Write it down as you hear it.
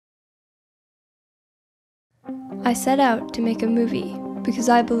I set out to make a movie because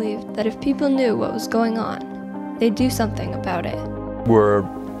I believed that if people knew what was going on, they'd do something about it. We're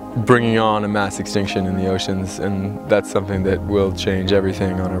bringing on a mass extinction in the oceans, and that's something that will change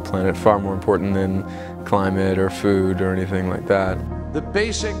everything on our planet, far more important than climate or food or anything like that. The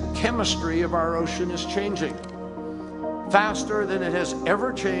basic chemistry of our ocean is changing faster than it has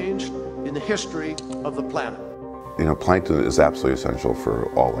ever changed in the history of the planet. You know, plankton is absolutely essential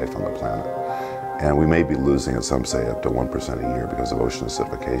for all life on the planet. And we may be losing it, some say, up to 1% a year because of ocean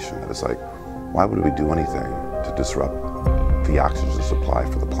acidification. It's like, why would we do anything to disrupt the oxygen supply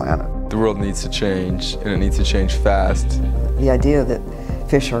for the planet? The world needs to change, and it needs to change fast. The idea that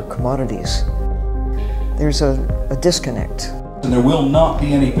fish are commodities, there's a disconnect. And there will not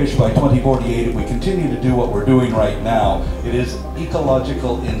be any fish by 2048 if we continue to do what we're doing right now. It is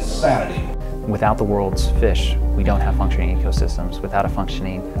ecological insanity. Without the world's fish, we don't have functioning ecosystems. Without a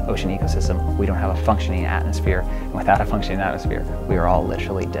functioning ocean ecosystem, we don't have a functioning atmosphere. And without a functioning atmosphere, we are all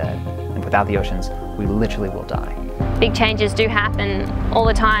literally dead. And without the oceans, we literally will die. Big changes do happen all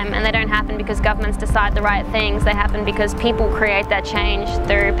the time, and they don't happen because governments decide the right things. They happen because people create that change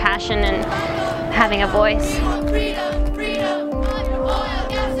through passion and having a voice.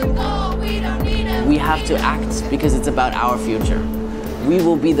 We have to act because it's about our future. We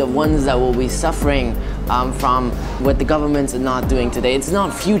will be the ones that will be suffering from what the governments are not doing today. It's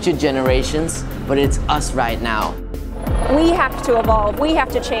not future generations, but it's us right now. We have to evolve. We have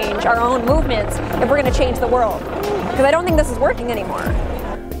to change our own movements if we're going to change the world. Because I don't think this is working anymore.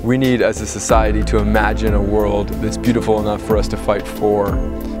 We need, as a society, to imagine a world that's beautiful enough for us to fight for.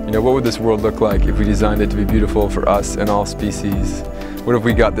 You know, what would this world look like if we designed it to be beautiful for us and all species? What if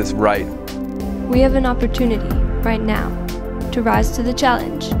we got this right? We have an opportunity right now to rise to the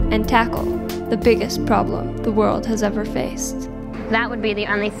challenge and tackle the biggest problem the world has ever faced. That would be the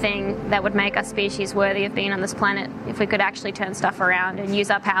only thing that would make us species worthy of being on this planet, if we could actually turn stuff around and use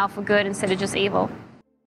our power for good instead of just evil.